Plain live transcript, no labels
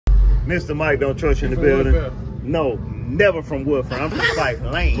Mr. Mike don't trust you in the building. No, never from Woodford. I'm from Fife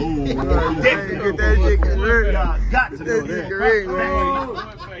Lane. Get that shit correct. Y'all got to know that. Correct, man.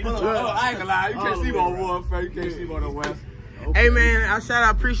 I ain't gonna lie, you can't see me on Woodford, you can't see me on the West. Hey man, I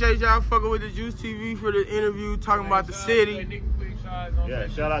appreciate y'all fucking with the Juice TV for the interview, talking about the city. Yeah,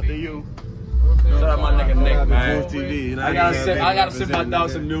 shout out to you. Shout out my nigga Nick, man. Juice TV. I gotta send my dog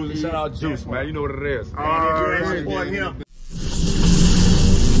some music. Shout out Juice, man. You know what it is. Alright, support him.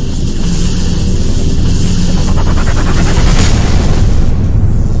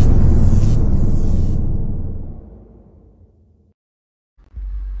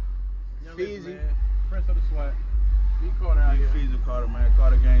 Feezy. Prince of the SWAT. Carter out here. Feezy Carter, man.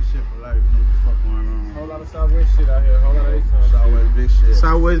 Carter gang shit for life. You know what the fuck going on. Whole lot of Southwest shit out here. Whole lot of A-Town. Southwest big shit.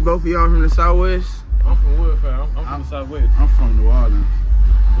 Southwest, both of y'all from the Southwest? I'm from Woodford. I'm from the Southwest. I'm from New Orleans,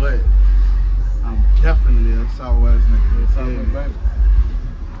 but I'm definitely a Southwest nigga. Southwest, baby.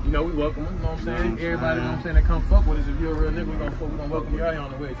 You know, we welcome them, you know what I'm saying? Everybody, you know what I'm saying, that come fuck with us. If you're a real nigga, we gonna welcome you out here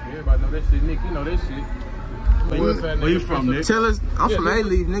on the West. Everybody know that shit. Nick, you know that shit. Where you from, Nick? Tell us. I'm from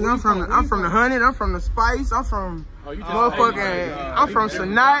A-Leaf, nigga. I'm from the Honey. I'm from the Spice. I'm from motherfucking. I'm from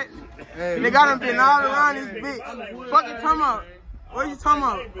Sonat. Nigga, I done been all around this bitch. Fucking talking about. What you talking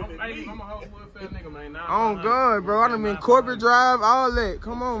about? I'm a whole Woodford nigga, man. Oh God, bro. I done been Corporate Drive, all that.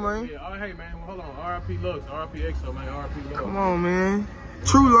 Come on, man. Yeah, hey, man. Hold on. R.I.P. Lux. R.I.P. EXO, man. R.I.P. Lux. Come on, man.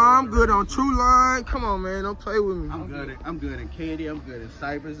 True Line, I'm good on True Line. Come on, man, don't play with me. I'm good in Katy. I'm good in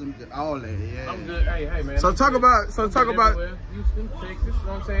Cypress. I'm good all that. Yeah. I'm good. Hey, man. So talk about Houston, Texas. You know what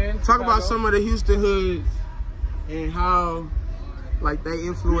I'm saying? Talk about some of the Houston hoods and how, like, they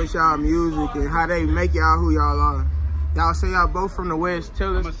influence y'all music and how they make y'all who y'all are. Y'all say y'all both from the West.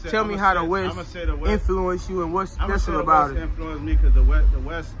 Tell me how the West influence you and what's special about it. Influenced me because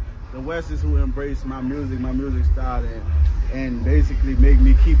the West is who embraced my music style, and basically make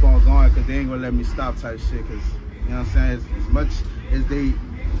me keep on going because they ain't gonna let me stop type shit. Because you know what I'm saying, as much as they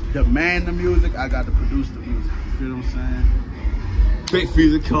demand the music, I got to produce the music. You know what I'm saying? Big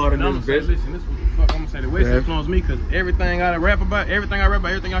Feezy Carter, I'm gonna say, listen, this is what the fuck I'm gonna say. The West influenced me because everything I rap about, everything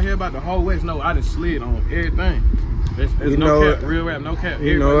I hear about, the whole West know I done slid on everything. There's no cap, real rap, no cap.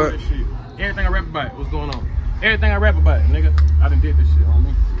 You know it. Shit. Everything I rap about, what's going on? Everything I rap about, nigga, I done did this shit on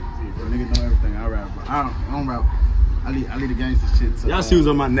me. Bro, niggas know everything I rap about. I don't rap. I lead the gangster shit to y'all shoes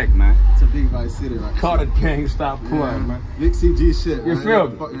on my neck, man. To Big Vice City, right? Carter gang, stop playing, man. Big CG shit. You feel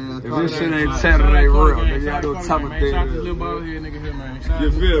me? If this shit ain't Saturday real, nigga, y'all do top of things. Shout out to the little ball here, nigga, here, man.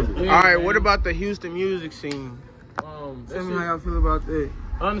 You feel me? All right, what about the Houston music scene? Tell me how y'all feel about that.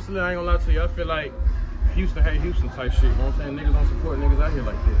 Honestly, I ain't gonna lie to you. I feel like Houston hate Houston type shit. You know what I'm saying? Niggas don't support niggas out here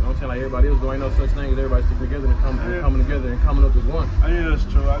like that. You know what I'm saying? Like everybody else, there ain't no such thing as everybody sticking together and coming together and coming up as one. Yeah, that's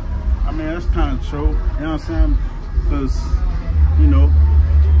true. I mean, that's kind of true. You know what I'm saying? Because, you know,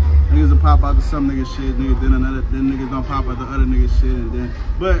 niggas will pop out to some nigga shit, then niggas don't pop out to other nigga shit, and then,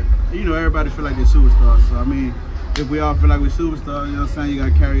 but, you know, everybody feel like they're superstars. So, I mean, if we all feel like we're superstars, you know what I'm saying? You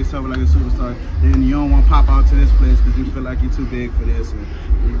gotta carry yourself like a superstar. Then you don't want to pop out to this place because you feel like you're too big for this. And,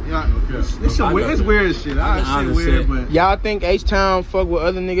 it's weird as shit. I shit weird, but y'all think H-Town fuck with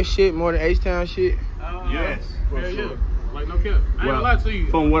other nigga shit more than H-Town shit? Yes, for sure. Yeah. Like no cap. I ain't gonna lie to you.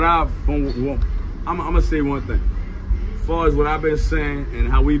 I'm gonna say one thing. As far as what I've been saying and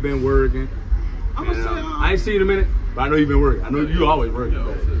how we've been working, I ain't seen you in a minute, but I know you've been working. I know you always working.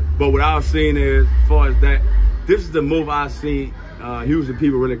 But what I've seen is, as far as that, this is the move I've seen Houston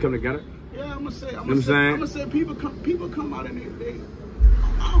people really come together. Yeah, I'm gonna say people come out and they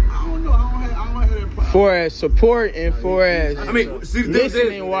I don't know. I don't have that problem. For as support and for as I mean, see, the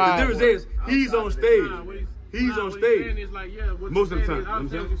difference is he's on stage. He's on stage. Is like, yeah, most of the time. I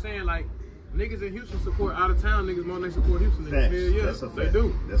understand what you're saying. Like, niggas in Houston support out of town niggas more than they support Houston niggas. Yeah, that's a fact. They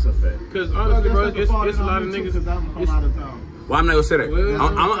do. That's a fact. Because honestly, bro, it's a lot of niggas from out of town. Well, I'm not gonna say that.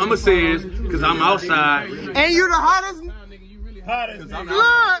 I'm gonna say it because I'm outside. And you the hottest. Hottest.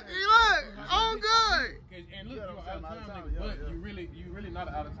 Look, oh good. And look, you're out of town nigga, but you really not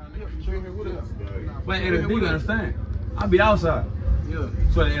an out of town nigga. You here with us. But at the end of the day, understand, I be outside. Yeah.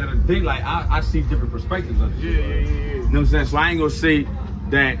 So at the end of the day, like I see different perspectives of it. Yeah. You know what I'm saying? So I ain't gonna say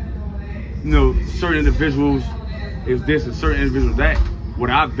that, you know, certain individuals is this and certain individuals that. What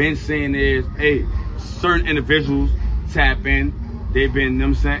I've been saying is, hey, certain individuals tap in. They've been, you know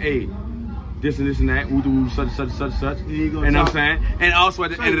what I'm saying, hey, this and this and that, we do such. You know what I'm saying? And also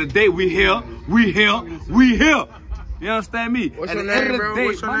at the end of the day, we here. You understand me? What's your name, bro?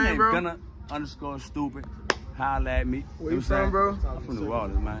 What's your name, bro? _stupid. Holla at me. Where you from, bro? I'm from New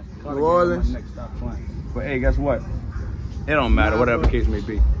Orleans, man. New Orleans? But hey, guess what? It don't matter, whatever the case may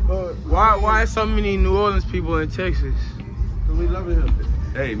be. Why so many New Orleans people in Texas? Because we love it here.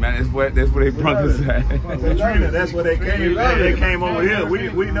 Hey man, that's what they brothers at. That's what they came. They came over here.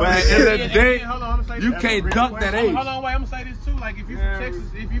 We know. Man, that. in the day, Hold on, I'm gonna say you this. can't dunk that age. Hold on, wait, I'm gonna say this too. Like if you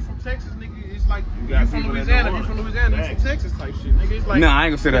from Texas, nigga, it's like you from Louisiana. If you from Louisiana, you from Texas type shit, nigga. It's like Nah, I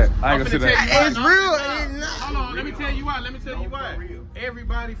ain't gonna say that. I ain't gonna say that. It's real. Hold on, let me tell you why.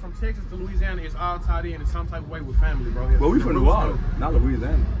 Everybody from Texas to Louisiana is all tied in some type of way with family, bro. Well, we from New Orleans, not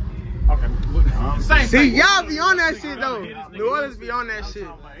Louisiana. Okay. Same See, thing. y'all be on that shit though. New Orleans be on that shit.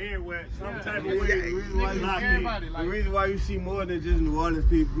 Everywhere, some type of The way. reason why you see more than just New Orleans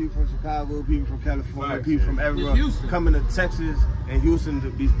people from Chicago, people from California, Right, people from everywhere Houston. coming to Texas and Houston to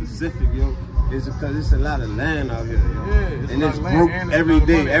be specific, yo, is because it's a lot of land out here, yo. It's And a it's lot of land group and it's a every lot of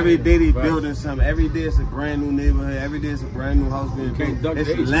day. money. Every day they building something. Every day it's a brand new neighborhood. Every day it's a brand new house being can't built. duck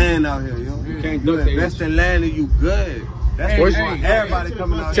It's the age. land out here, yo. You can't You duck the invest age. in land and you good. That's Hey, why hey, everybody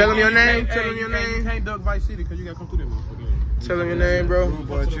coming out Tell here. them your name. Hey, Tell them your You name. can't duck Vice City because you gotta come through that motherfucker. Tell them your name, bro. Rude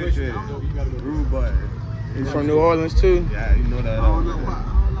boy, Rude boy. You from New Orleans too? Yeah, you know that. I don't know why.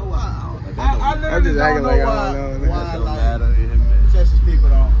 I I'm literally just don't acting know like I why. don't know. Why Don't like matter. Texas people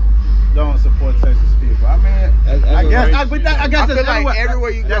Don't support Texas people. I mean, I guess I that's feel like everywhere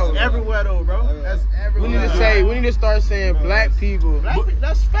you go. That's everywhere though, bro. That's We everywhere. need to start saying black people.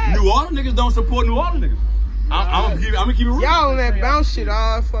 That's fact. New Orleans niggas don't support New Orleans niggas. I'm gonna keep it real. Y'all on that bounce shit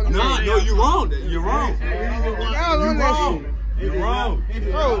all fucking Nah, day. no, you wrong. You're wrong. Y'all on that shit. You're wrong.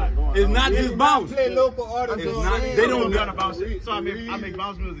 It's not just bounce. Play local artists. It's not. They don't got about it. So I make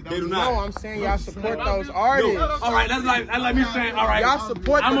bounce music. They do No, not. I'm saying y'all support those Yo, artists. all right, that's like me saying, all right. Y'all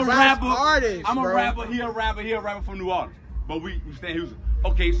support I'm the a best rapper. artists, I'm a bro. rapper. He a rapper from New Orleans. But we stay in Houston.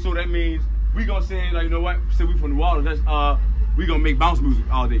 Okay, so that means we gonna say like, you know what? Since we from New Orleans, let's we gonna make bounce music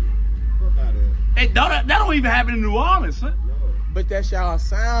all day. Hey, that don't even happen in New Orleans, son. But that's y'all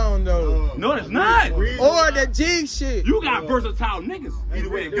sound though. No, it's not. Or the jig shit. You got versatile niggas. Either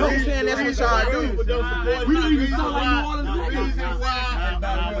way it I'm goes. saying that's what y'all do. We don't even sound like New Orleans niggas.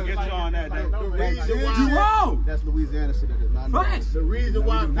 I'm gonna get you on that. You wrong. That's Louisiana shit. That is not Facts. The reason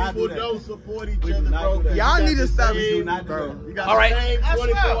why people don't support each other, bro. Y'all need to stop You got All right. the same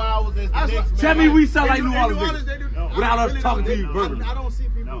 24 hours as the next Tell man. me we sound like New Orleans Orleans, niggas. they do. Without us really talking don't. to you verbally. I don't see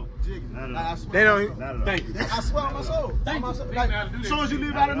people No. jigging. No, no, Like, no. I swear. They don't. Thank you. I swear on my soul. Thank you. Like, as soon as you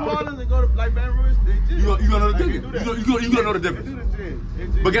leave out of New Orleans and go to like Baton Rouge, they jig. You gonna know the Like, they difference. do that. You gonna know the They difference. do the jig. They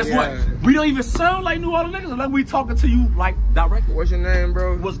jig. But guess Yeah. what? We don't even sound like New Orleans niggas unless we talking to you like directly. What's your name,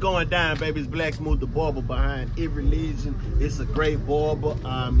 bro? What's going down, baby? It's Black Smooth, the barber behind every legend. It's a great barber.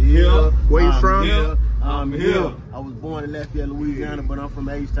 I'm here. Where you I'm from? Here. I'm here. here. I was born in Lefty, Louisiana, but I'm from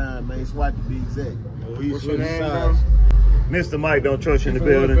H-Town, man. SWAT to be exact. What's your name, bro? Mr. Mike, don't trust you in the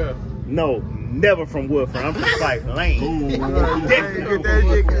building. No, never from Woodford. I'm from Fife Lane. Get that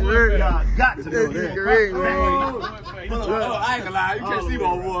shit correct. Y'all got to know That shit that. correct, man. I ain't gonna lie. You can't sleep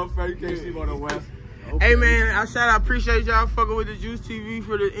on Warfare. You can't sleep on the West. Hey man, I appreciate y'all fucking with the Juice TV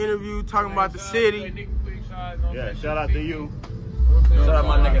for the interview talking about the city. Yeah, shout out to you. Shout out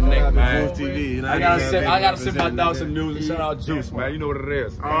my nigga Nick, man. Juice TV, you know, I gotta send my dog some news and shout out Juice, man. You know what it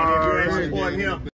is. And if you ain't supporting him,